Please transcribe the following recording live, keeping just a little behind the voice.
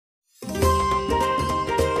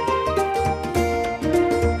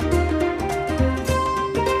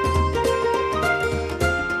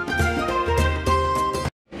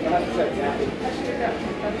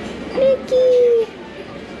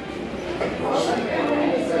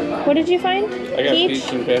What did you find? I got peach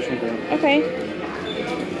and passion fruit. Okay.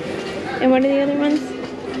 And what are the other ones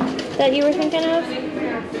that you were thinking of?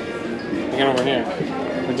 I got over here.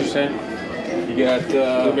 What'd you say? You got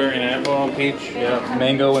Blueberry and apple and peach. yeah,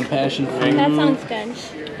 mango and passion fruit. That sounds good.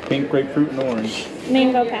 Pink grapefruit and orange.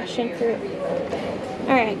 Mango passion fruit.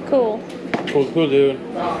 Alright, cool. Cool, dude.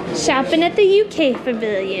 Shopping at the UK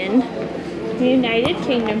Pavilion. United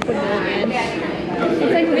Kingdom Pavilion.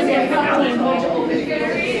 It's like really exciting.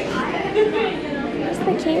 Where's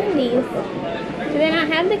the candies? Do they not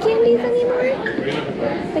have the candies anymore?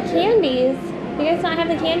 The candies. You guys not have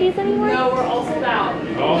the candies anymore? No, we're all sold out.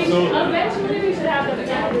 Eventually we should have them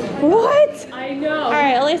again. What? I know.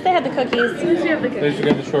 Alright, at least they have the cookies. At least we have the At cookies. least you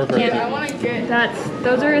got the shortbread. Yeah. I want to get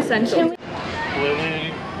those are essential.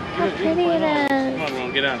 How pretty it is. Come on,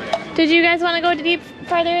 we'll get out of here. Did you guys want to go deep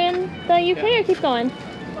farther in the UK or keep going?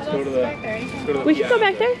 Let's go to the We can go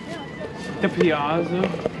back there. The piazza.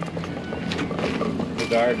 The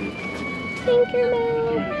garden.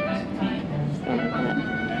 Tinkerbell.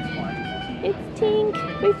 It's Tink.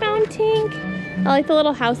 We found Tink. I like the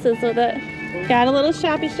little houses with it. Got a little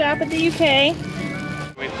shoppy shop at the UK.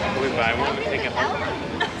 Wait, we buy one and take it home.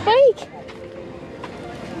 Spike!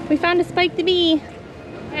 We found a Spike the Bee. You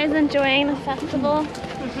guys enjoying the festival? The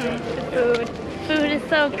food. Food is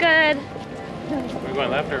so good. We're going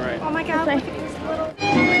left or right? Oh my god, look at these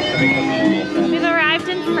little... We've arrived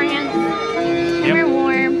in France. Yep. We're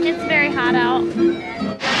warm. It's very hot out.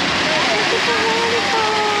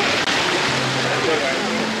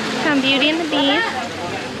 Found Beauty and the Beast.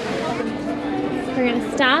 We're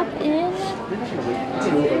gonna stop in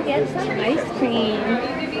to get some ice cream.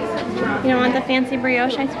 You don't want the fancy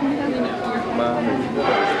brioche ice cream though?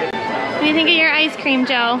 What do you think of your ice cream,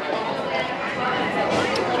 Joe?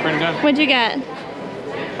 It's pretty good. What'd you get?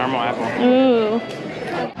 Caramel apple. Ooh.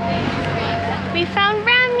 We found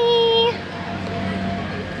Remy.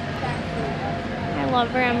 I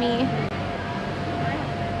love Remy.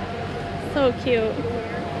 So cute.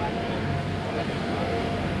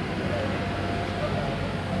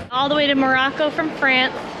 All the way to Morocco from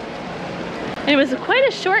France. And it was quite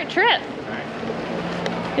a short trip.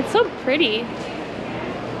 It's so pretty.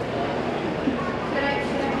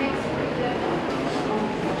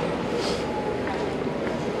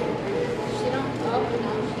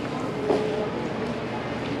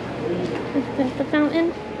 Is that the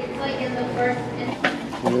fountain? It's like in the first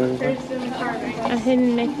A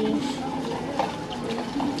hidden Mickey.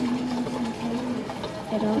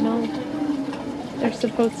 I don't know. There's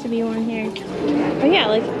supposed to be one here. Oh yeah,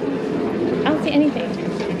 like, I don't see anything.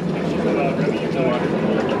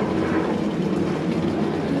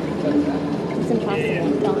 It's impossible,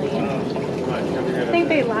 I'm telling you. I think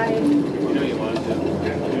they lied.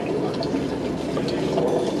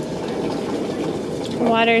 The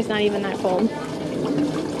water is not even that cold.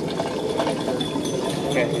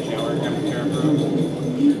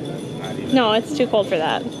 No, it's too cold for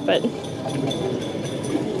that, but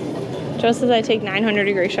Joe says I take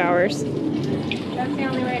 900-degree showers. That's the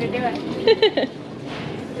only way to do it.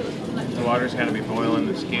 The water's gotta be boiling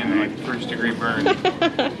the skin like first-degree burn.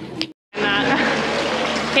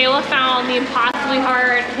 Kayla found the impossibly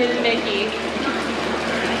hard hidden Mickey.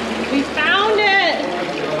 We found it!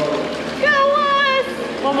 Go us!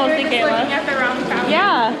 Well, mostly Kayla. At the wrong fountain.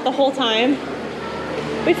 Yeah, the whole time.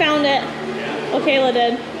 We found it. Well, Kayla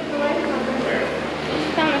did.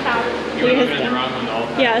 Found the fountain. You would have been the wrong one all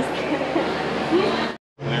the time. Yes.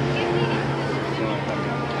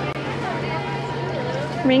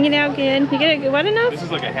 Ring it out good. You get it wet enough? This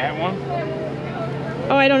is like a hat one.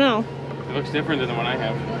 Oh, I don't know. It looks different than the one I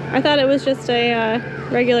have. I thought it was just a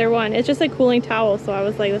regular one. It's just a cooling towel, so I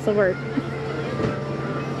was like, this will work.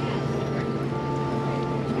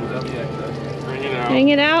 Hang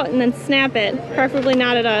it out and then snap it. Preferably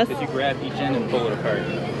not at us. Did you grab each end and pull it apart?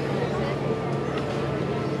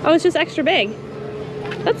 Oh, it's just extra big.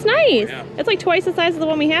 That's nice. Yeah. It's like twice the size of the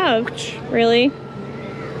one we have. Really?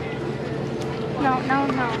 No.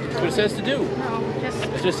 That's what it says to do. No, just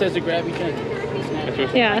It just says to grab each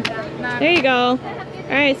end. Yeah. There you go. All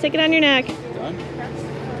right, stick it on your neck. Done?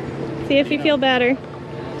 See if you feel better.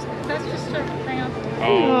 that's just a thing on.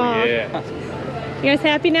 Oh, Aw. yeah. You guys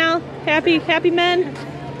happy now? Happy men?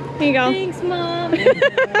 Here you go. Thanks, Mom.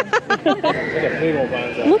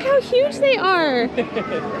 Look how huge they are. Probably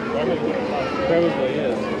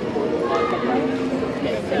is.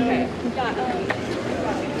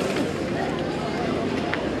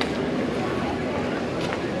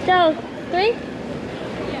 Go. 3.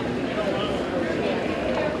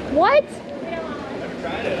 What?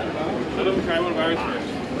 Let them try one of ours first.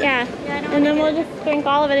 Yeah. And then we'll just drink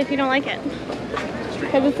all of it if you don't like it.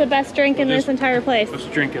 Because it's the best drink in this entire place. Let's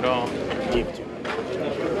drink it all.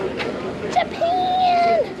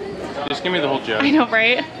 Japan! Just give me the whole jug. I know,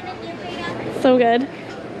 right? So good.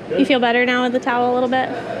 You feel better now with the towel a little bit?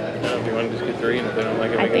 If you want to just get 3, and if they don't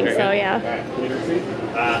like it, I think drink so, it.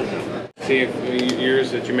 yeah. See if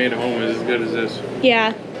yours that you made at home is as good as this.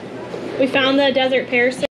 Yeah. We found the desert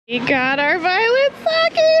pear. We got our violet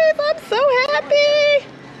sockets! I'm so happy!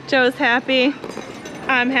 Joe's happy.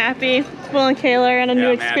 I'm happy. Will and Kayla are on a new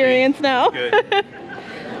I'm experience happy. now. Good.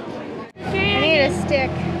 I need a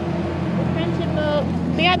stick. Friendship boat.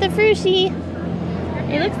 We got the frushi.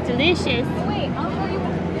 It looks delicious. Wait, I'll show you.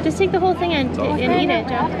 Just take the whole thing and eat it,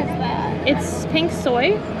 Joe. What is that? It's pink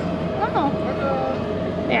soy. Oh.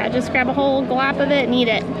 Yeah, just grab a whole glop of it and eat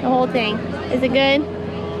it. The whole thing. Is it good?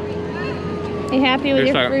 Are you happy with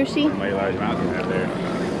your frushi? My large mouth you have there.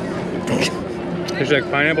 It's like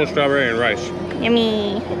pineapple, strawberry, and rice.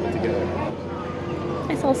 Yummy.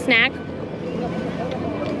 Nice little snack.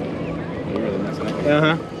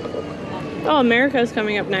 Uh-huh. Oh, America's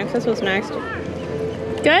coming up next. That's what's next.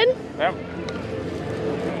 Good? Yep.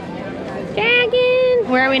 Dragon!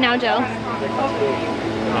 Where are we now, Joe? I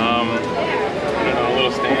don't know, a little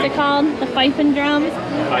What's stand. it called? The fife and drums?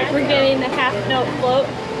 We're getting the half-note float.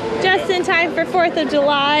 Just in time for 4th of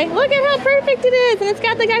July. Look at how perfect it is! And it's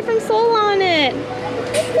got the guy from Seoul on it.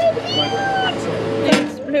 It's so cute!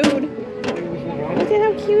 It's rude. Look at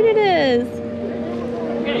how cute it is.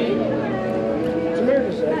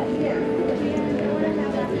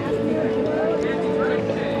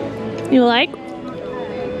 You like?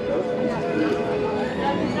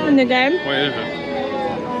 And the game? What is it?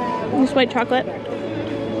 Just white chocolate.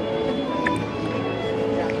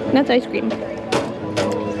 That's ice cream.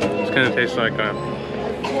 This kind of tastes like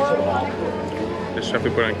the stuff we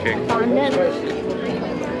put on cake. Fondant.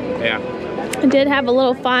 Yeah. It did have a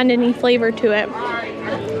little fondant-y flavor to it.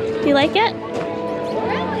 Do you like it?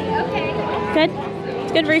 Really? Okay. Good?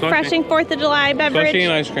 It's good, refreshing 4th of July beverage. Slushy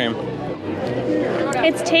and ice cream.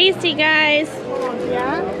 It's tasty, guys.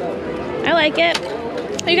 Yeah? I like it.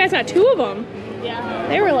 Oh, you guys got 2 of them. Yeah.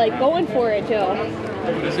 They were like going for it, Joe.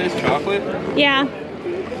 What is this, chocolate? Yeah.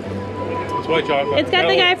 It's white chocolate. It's got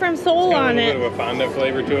the guy from Seoul on It's got a it. little bit of a fondant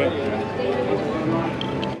flavor to it.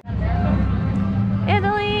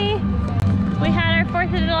 Italy. We had our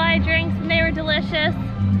 4th of July drinks and they were delicious.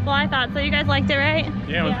 Well, I thought so. You guys liked it, right?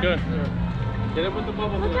 Yeah, it was good. Get it with the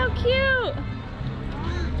bubble. Look how cute.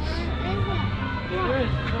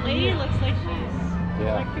 The lady looks like she's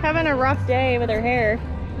Yeah. having a rough day with her hair.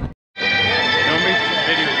 Don't be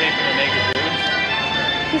videotaping the naked dudes.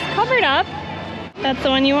 She's covered up. That's the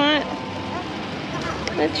one you want?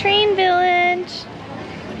 The train village.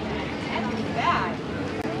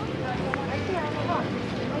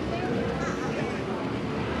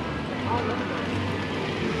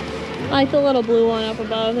 I like the little blue one up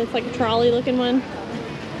above. It's like a trolley looking one.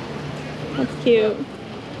 That's cute.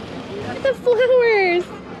 Look at the flowers.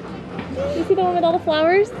 You see the one with all the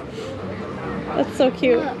flowers? That's so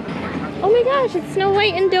cute. Oh my gosh, it's Snow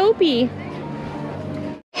White and Dopey.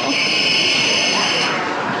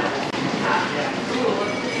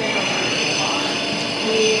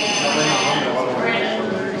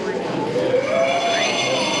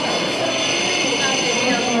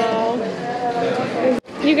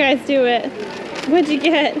 You guys do it. What'd you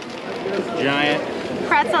get? Giant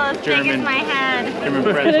Pretzel as big as German. my head. German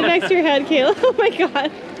Put it pretzel. next to your head, Kayla. Oh my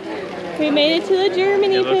god. We made it to the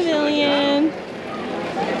Germany It looks pavilion.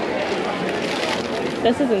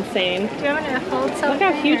 This is insane. Do you want me to hold something? Look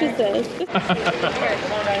how huge this is. Mix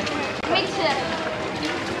it.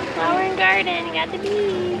 Flower and garden, you got the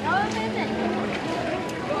bees.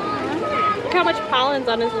 Look how much pollen's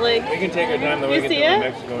on his leg. We can take our time though. You We see get to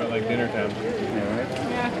it? Mexico at like dinner time. Yeah, right?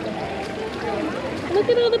 Look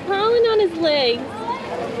at all the pollen on his legs.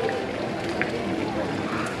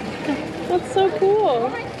 That's so cool.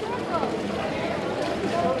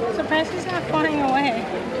 Surprised he's not flying away.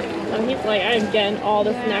 Oh, he's like, I'm getting all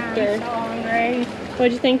this nectar. So hungry.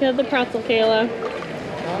 What'd you think of the pretzel, Kayla?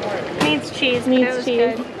 Needs cheese. Needs but it was cheese.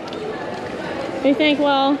 Good. What do you think?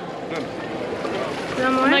 Well,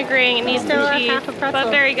 Some more? I'm agreeing. It needs Still some a cheese, half a pretzel.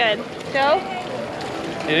 but very good. Joe?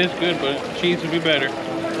 It is good, but cheese would be better.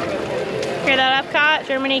 Hear that, Epcot?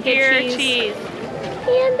 Germany, get your cheese.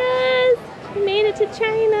 Pandas! We made it to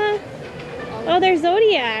China. Oh, they're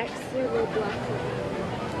zodiacs.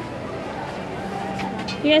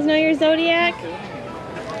 You guys know your zodiac?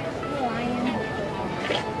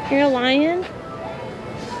 You're a lion?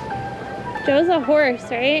 Joe's a horse,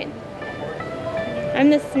 right? I'm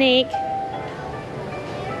the snake.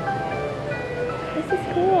 This is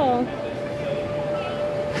cool.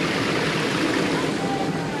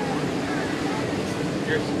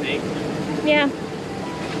 You're a snake. Yeah.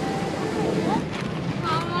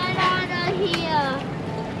 Come on out of here.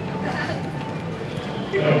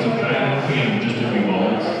 It's okay. In just a few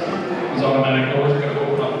moments. These automatic doors are going to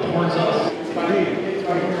open up towards us.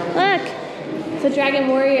 Look, it's a dragon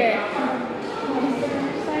warrior.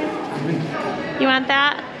 You want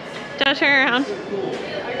that? Don't turn around.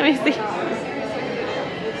 Let me see.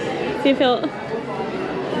 See if he'll.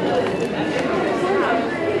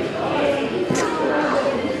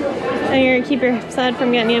 And you're gonna keep your head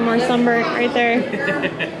from getting any more sunburnt right there.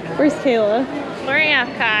 Where's Kayla? We're in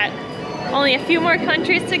Epcot. Only a few more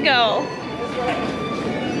countries to go.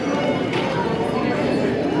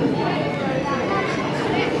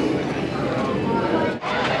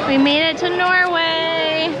 We made it to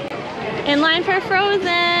Norway. In line for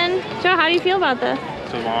Frozen. Joe, how do you feel about this?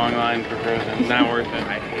 It's a long line for Frozen. It's not worth it.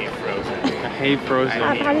 I hate Frozen. I hate Frozen.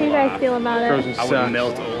 How do you guys feel about it? Frozen I would sucks.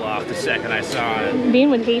 melt Olaf the second I saw it. Bean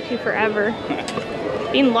would hate you forever.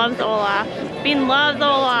 Bean loves Olaf. Bean loves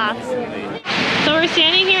Olaf. So we're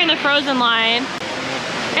standing here in the Frozen line,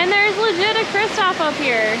 and there's legit a Kristoff up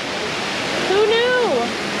here. Who knew?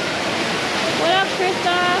 What up,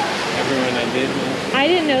 Kristoff? Everyone that did. I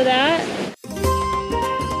didn't know that.